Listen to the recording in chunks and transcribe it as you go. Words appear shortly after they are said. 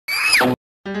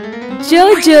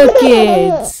Jojo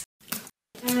Kids.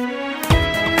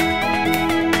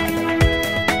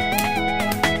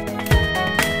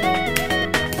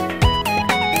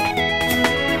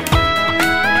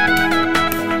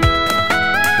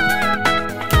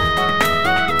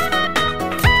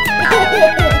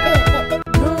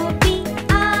 धोबी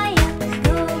आया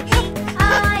धोबी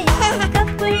आया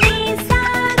कपड़े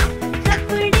साथ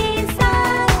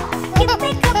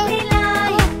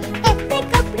कितने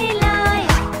कपड़े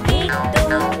लाया एक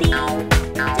दो तीन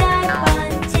चार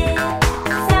पाँच छः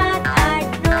सात आठ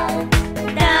नौ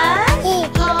दस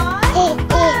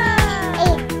और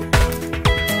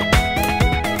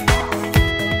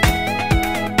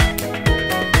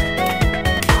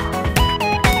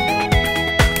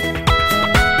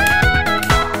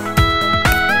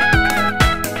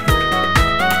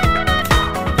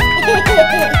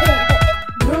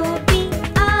धोबी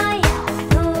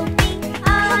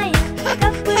आया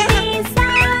कपड़े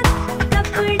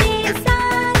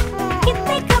साथ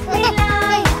कितने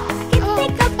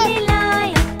कपड़े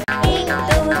लाया एक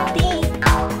दो तीन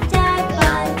चार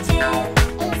पाँच छः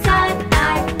सात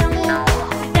आठ नौ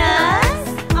दस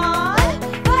और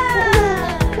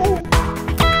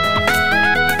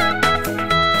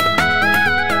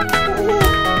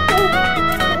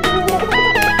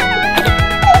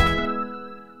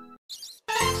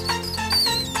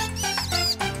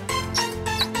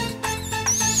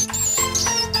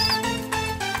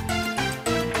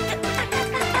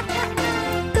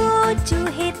दो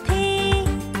चूहे थे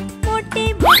मोटे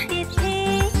मोटे थे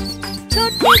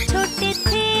छोटे छोटे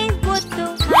थे वो तो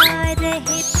खा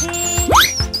रहे थे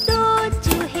दो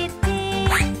चूहे थे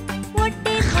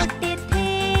मोटे मोटे थे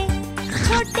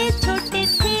छोटे छोटे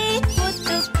थे वो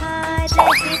तो खा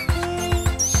रहे थे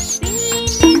बिल्ली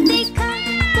ने देखा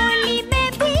बोली मैं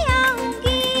भी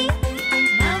आऊंगी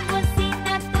ना वो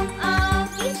सीना तुम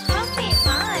आओगी हमें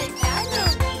मार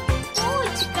डालोगी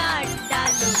पूंछ काट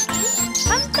डालोगी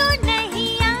हम तो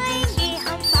नहीं आएंगे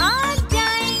हम भाग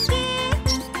जाएंगे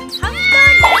हम तो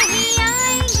नहीं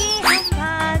आएंगे हम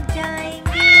भाग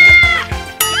जाएंगे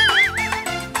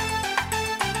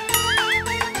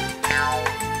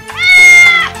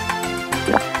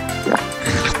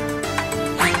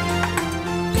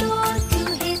दो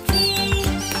चूहे थे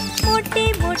मोटे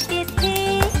मोटे थे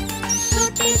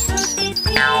छोटे छोटे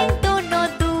थे दोनों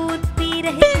दूध पी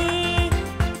रहे थे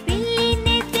बिल्ली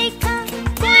ने देखा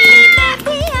बोली मैं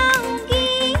भी आऊंगी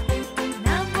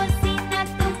ना वो सीना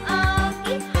तुम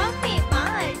आओगी हमें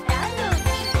मार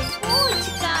डालोगी पूंछ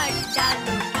काट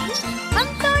डालोगी हम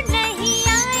तो नहीं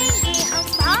आएंगे हम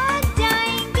भाग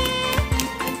जाएंगे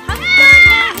हम तो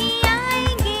नहीं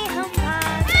आएंगे हम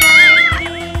भाग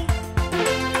जाएंगे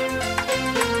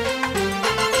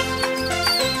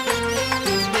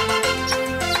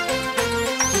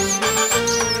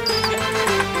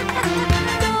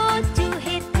दो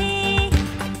चूहे थे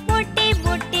मोटे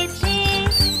मोटे थे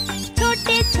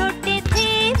छोटे छोटे थे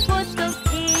वो तो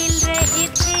खेल रहे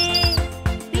थे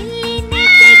बिल्ली ने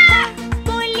देखा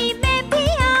बोली मैं भी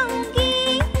आऊंगी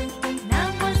ना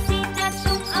वो सीना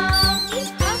तुम आओगी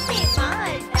हमें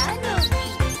मार डालोगी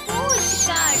पूंछ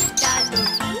काट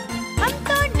डालोगी हम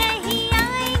तो नहीं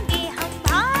आएंगे हम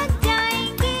भाग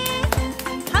जाएंगे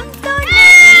हम तो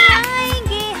नहीं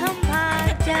आएंगे हम भाग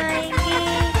जाएंगे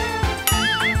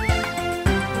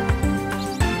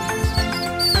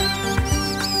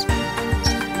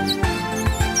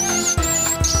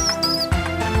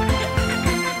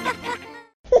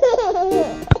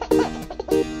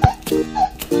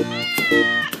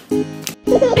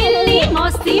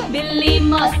बिल्ली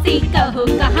मौसी कहो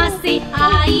कहाँ से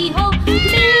आई हो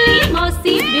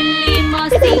बिल्ली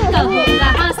मौसी कहो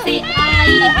कहाँ से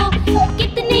आई हो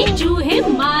कितने चूहे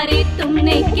मारे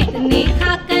तुमने कितने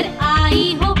खाकर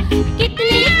आई हो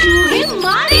कितने चूहे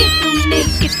मारे तुमने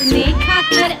कितने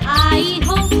खाकर आई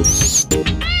हो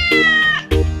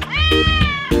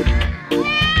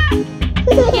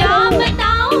क्या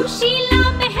बताऊं शीला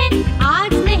बहन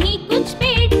आज नहीं कुछ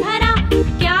पेट भरा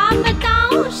क्या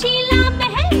बताऊं शीला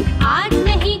बहन आज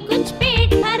नहीं कुछ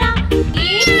पेट भरा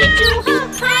एक ही चूहा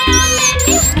खाया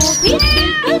मैंने वो भी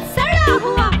बिल्कुल सड़ा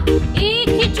हुआ एक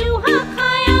ही चूहा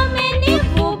खाया मैंने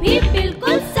वो भी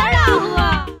बिल्कुल सड़ा हुआ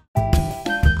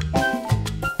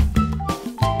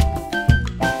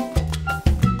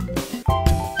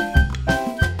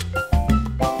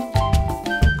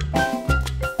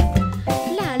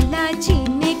लाला जी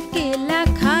ने केला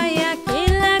खाया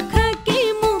केला खा के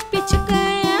मुंह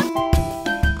पिचकाया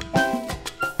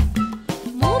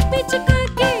मुंह पिचका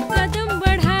के कदम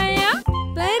बढ़ाया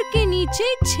पैर के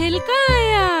नीचे छिलका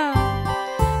आया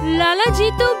लाला जी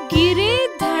तो गिरे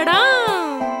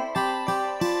धड़ाम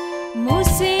मुंह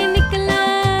से निकला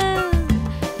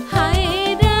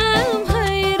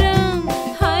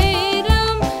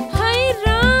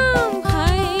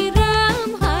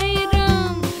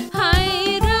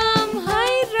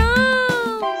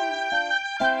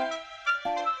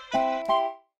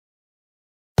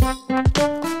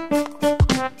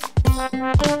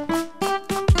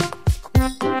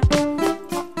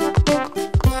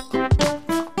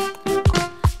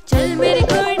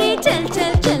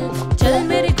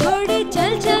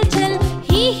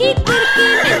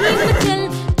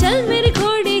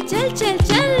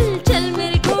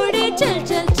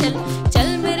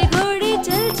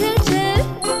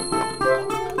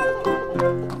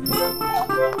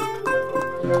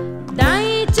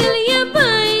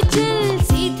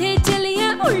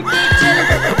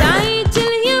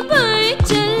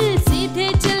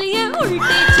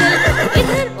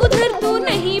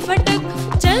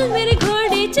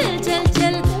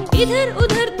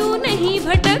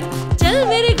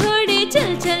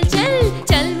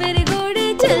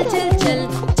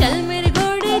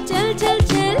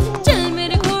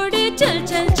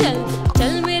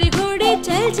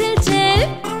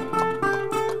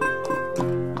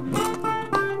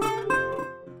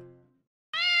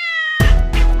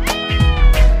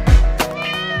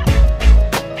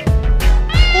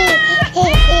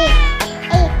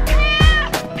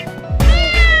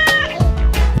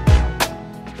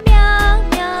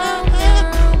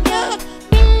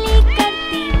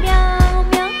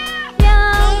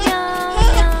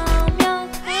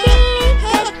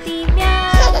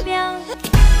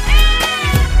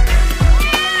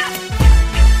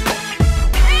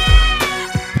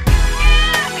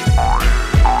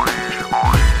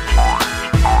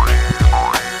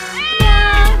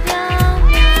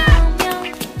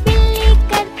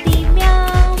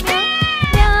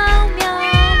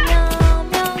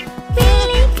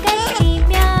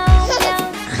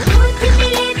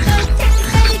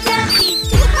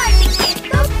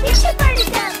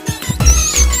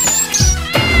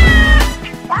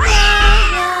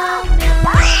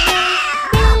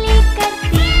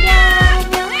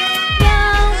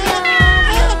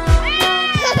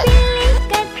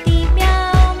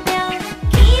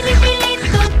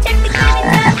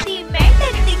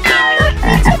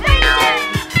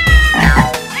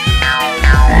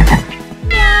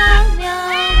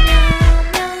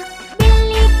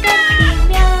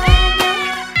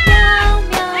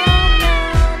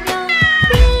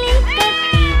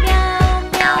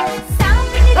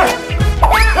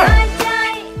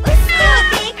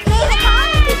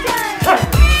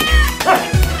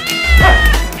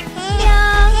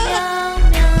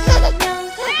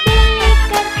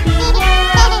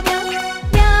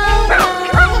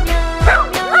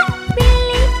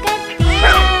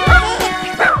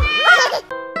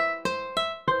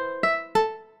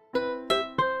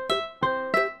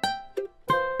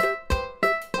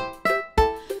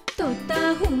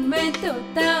मैं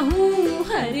तोता हूँ,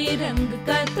 हरे रंग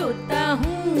का तोता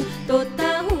हूँ। तोता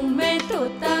हूँ मैं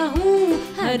तोता हूँ,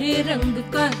 हरे रंग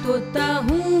का तोता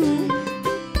हूँ।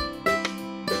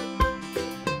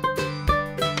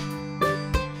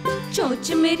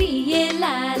 चोंच मेरी ये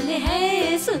लाल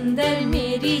है, सुंदर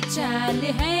मेरी चाल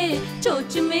है।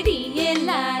 चोंच मेरी ये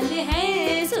लाल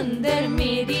है, सुंदर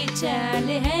मेरी चाल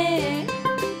है।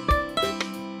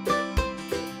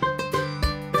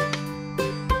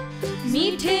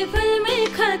 मीठे फल मैं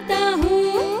खाता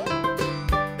हूँ,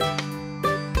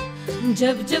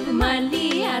 जब जब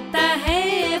माली आता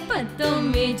है पत्तों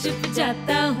में छुप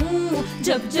जाता हूँ।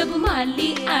 जब जब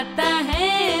माली आता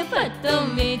है पत्तों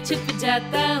में छुप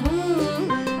जाता हूँ।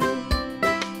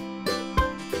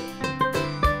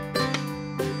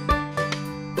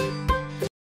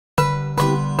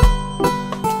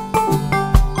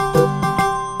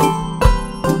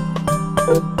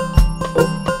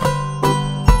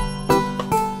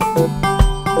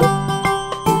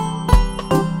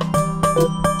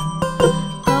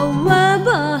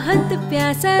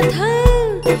 प्यासा था,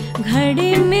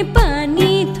 घड़े में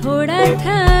पानी थोड़ा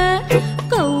था।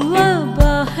 कौवा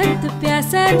बहुत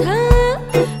प्यासा था,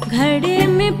 घड़े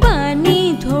में पानी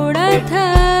थोड़ा था।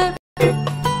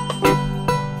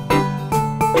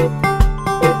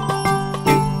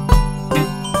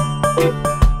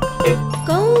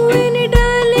 कौवे ने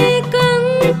डाले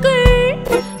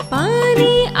कंकड़,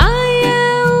 पानी आया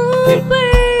ऊपर।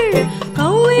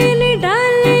 कौवे ने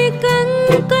डाले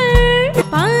कंकड़,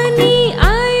 पानी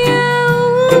आया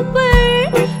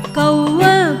ऊपर।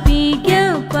 कौवा पी गया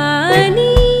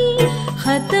पानी,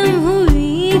 खत्म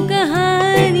हुई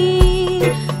कहानी।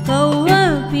 कौवा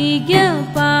पी गया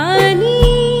पानी,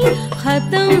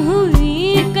 खत्म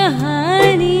हुई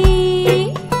कहानी।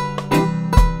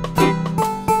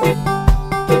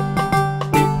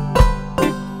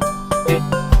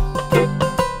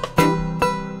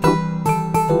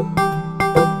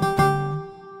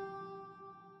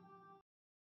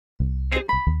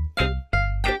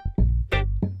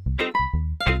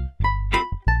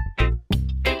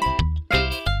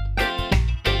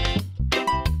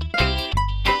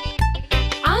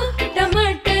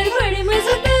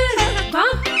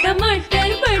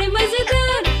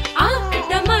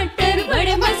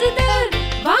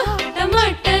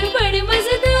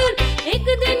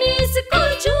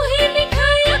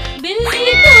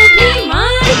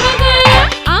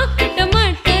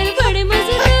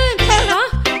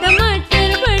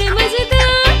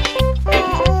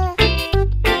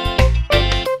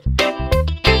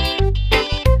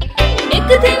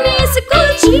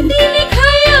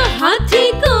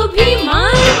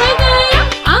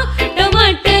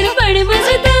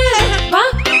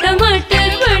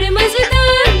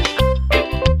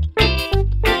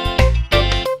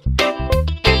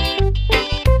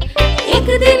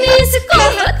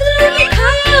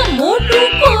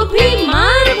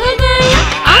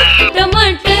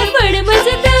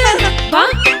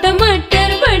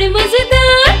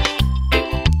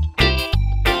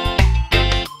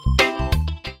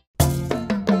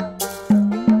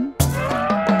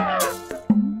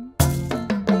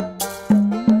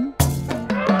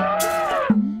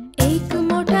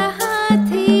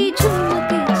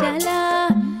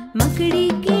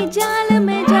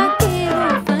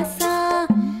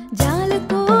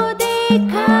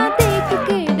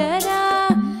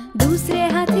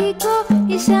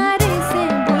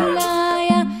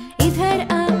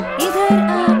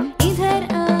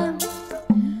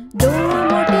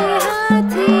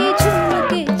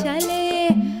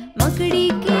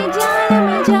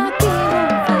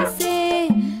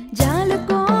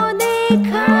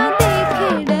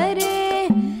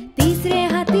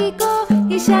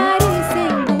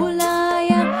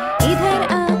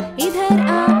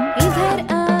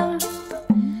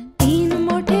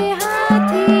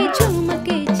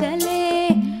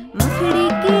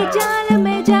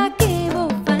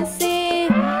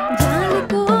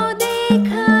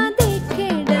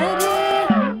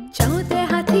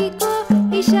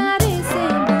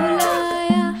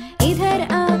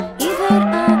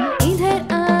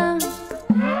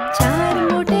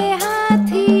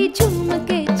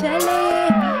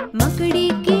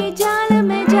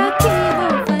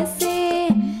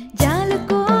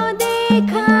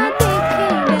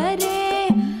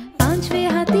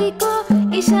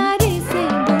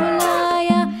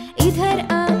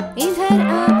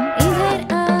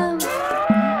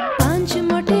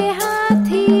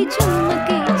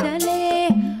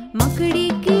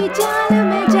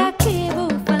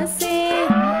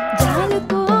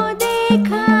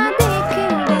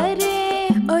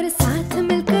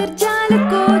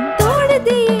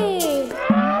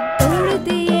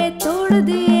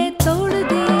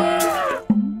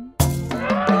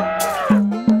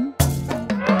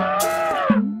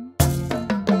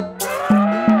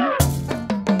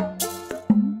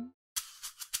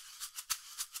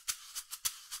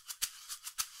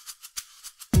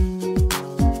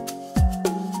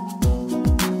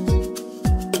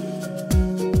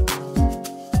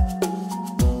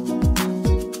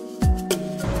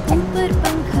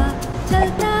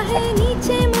 है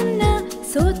नीचे मुन्ना,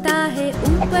 सोता है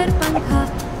ऊपर पंखा,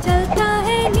 चलता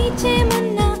है नीचे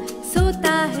मुन्ना,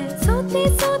 सोता है। सोते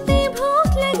सोते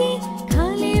भूख लगी, खा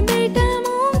ले बेटा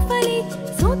मूंगफली,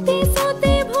 सोते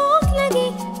सोते भूख लगी,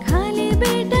 खा ले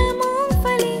बेटा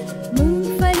मूंगफली।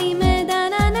 मूंगफली में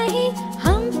दाना नहीं,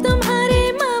 हम तुम्हारे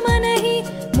मामा नहीं,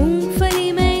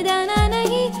 मूंगफली में दाना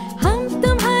नहीं, हम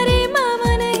तुम्हारे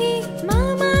मामा नहीं।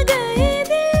 मामा गए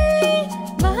दिल्ली,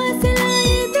 वहाँ से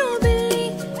लाए 2 बिल्ली,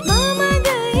 मामा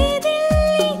गए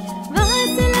दिल्ली, वहाँ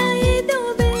से लाए 2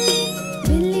 बिल्ली।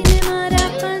 बिल्ली ने मारा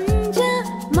पंजा,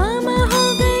 मामा हो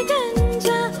गए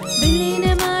गंजा, बिल्ली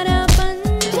ने मारा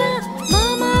पंजा,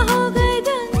 मामा हो गए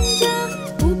गंजा।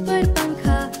 ऊपर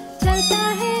पंखा चलता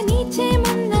है, नीचे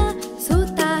मुन्ना,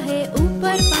 सोता है।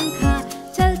 ऊपर पंखा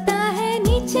चलता है,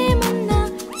 नीचे मुन्ना,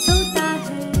 सोता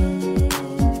है।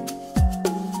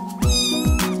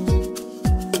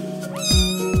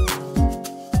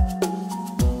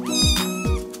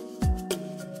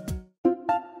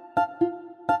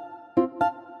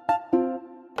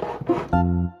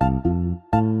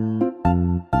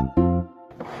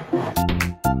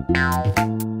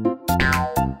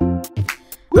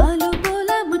 आलू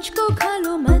बोला मुझको खा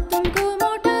लो, मैं तुमको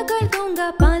मोटा कर दूंगा।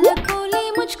 पालक बोली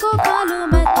मुझको खा लो,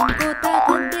 मैं तुमको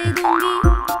ताकत दे दूंगी।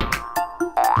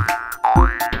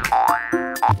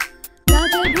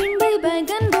 गाजर भिंडी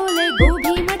बैंगन बोले,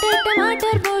 गोभी मटर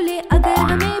टमाटर बोले, अगर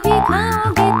हमें भी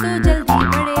खाओगे तो जल्दी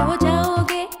बड़े हो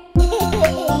जाओगे।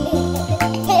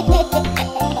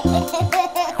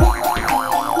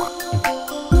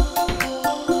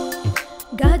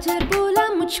 गाजर बोला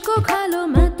मुझको खा लो,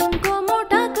 मैं तुमको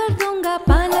मोटा कर दूंगा।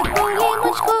 पालक बोली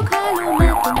मुझको खा लो,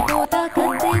 मैं तुमको ताकत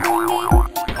दे दूंगी।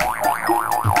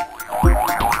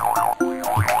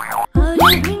 आलू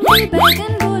भिंडी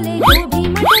बैंगन बोले, गोभी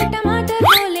मटर टमाटर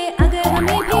बोले, अगर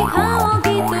हमें भी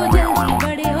खाओगे तो जल्दी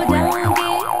बड़े हो जाओगे।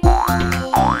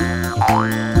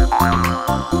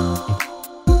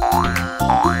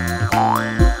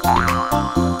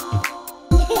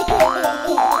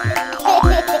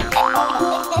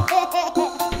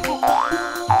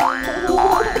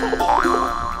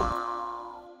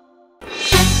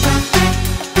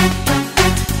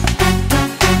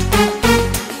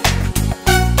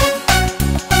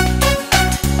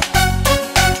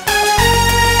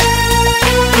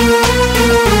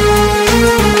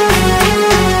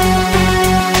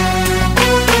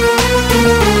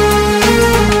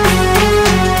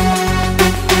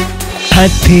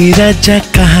 हाथी राजा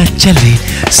कहाँ चले,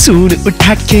 सूंड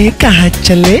उठा के कहाँ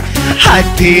चले।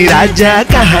 हाथी राजा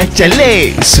कहाँ चले,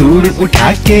 सूंड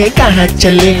उठा के कहाँ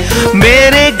चले।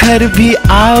 मेरे घर भी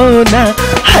आओ ना,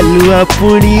 हलवा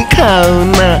पूड़ी खाओ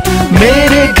ना।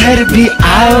 मेरे घर भी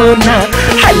आओ ना,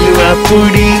 हलवा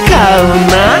पूड़ी खाओ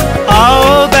ना।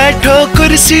 आओ बैठो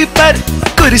कुर्सी पर,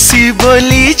 कुर्सी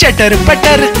बोली चटर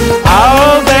पटर।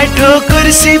 आओ बैठो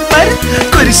कुर्सी पर,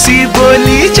 कुर्सी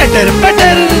बोली चटर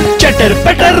पटर, चटर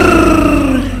पटर।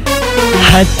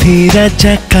 हाथी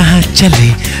राजा कहाँ चले,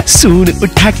 सूंड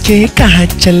उठा के कहाँ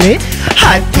चले।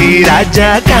 हाथी राजा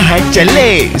कहाँ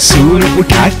चले, सूंड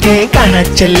उठा के कहाँ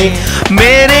चले।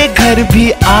 मेरे घर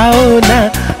भी आओ ना,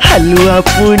 हलवा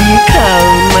पूड़ी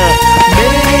खाओ ना।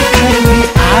 मेरे घर भी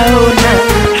आओ ना,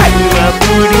 हलवा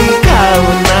पूड़ी खाओ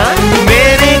ना।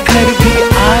 मेरे घर भी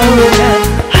आओ ना,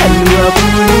 हलवा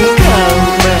पूड़ी खाओ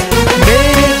ना।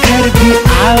 मेरे घर भी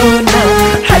आओ ना,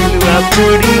 हलवा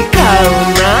पूड़ी खाओ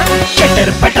ना।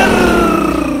 चटर पटर।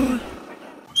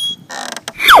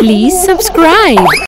 Please subscribe.